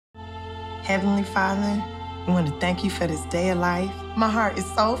Heavenly Father, I want to thank you for this day of life. My heart is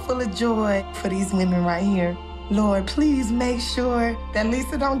so full of joy for these women right here. Lord, please make sure that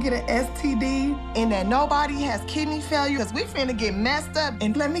Lisa don't get an STD and that nobody has kidney failure, because we finna get messed up.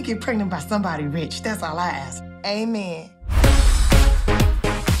 And let me get pregnant by somebody rich. That's all I ask. Amen.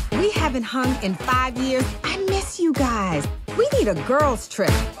 We haven't hung in 5 years. I miss you guys. We need a girls'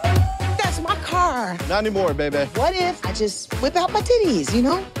 trip. That's my car. Not anymore, baby. What if I just whip out my titties, you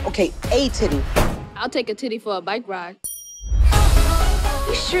know? Okay, a titty. I'll take a titty for a bike ride.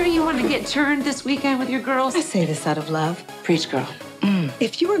 You sure you want to get turned this weekend with your girls? I say this out of love. Preach, girl.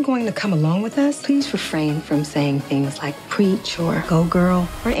 If you are going to come along with us, please refrain from saying things like preach or go girl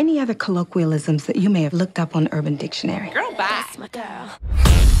or any other colloquialisms that you may have looked up on Urban Dictionary. Girl, bye. That's my girl.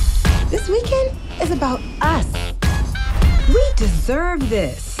 This weekend is about us. We deserve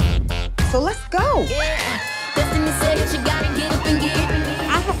this. So let's go.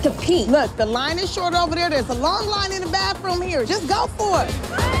 I have to pee. Look, the line is short over there. There's a long line in the bathroom here. Just go for it.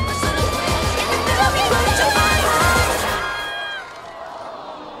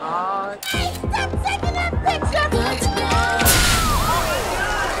 How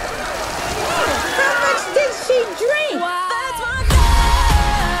much did she drink?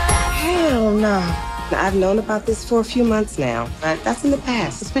 Hell no. I've known about this for a few months now, but that's in the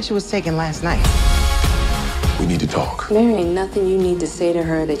past. This picture was taken last night. We need to talk. There ain't nothing you need to say to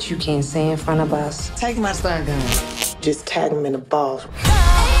her that you can't say in front of us. Take my stun gun. Just tag him in the balls.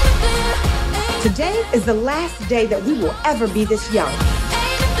 Today is the last day that we will ever be this young.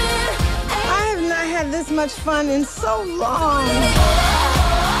 I have not had this much fun in so long.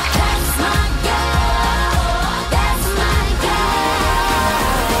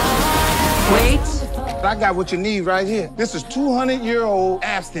 Wait. I got what you need right here. This is 200-year-old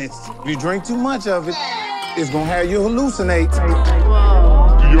abstinence. If you drink too much of it, it's gonna have you hallucinate. Do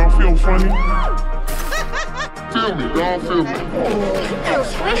y'all feel funny? Feel me, y'all feel me.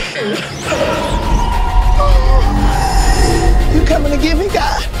 You coming to get me,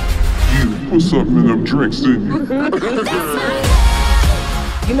 God? You put something in them drinks, didn't you?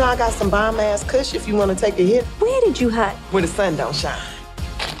 You know I got some bomb-ass kush if you want to take a hit. Where did you hide? Where the sun don't shine.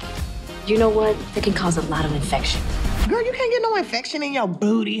 You know what? It can cause a lot of infection. Girl, you can't get no infection in your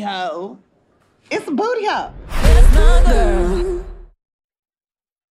booty hole. It's a booty hole.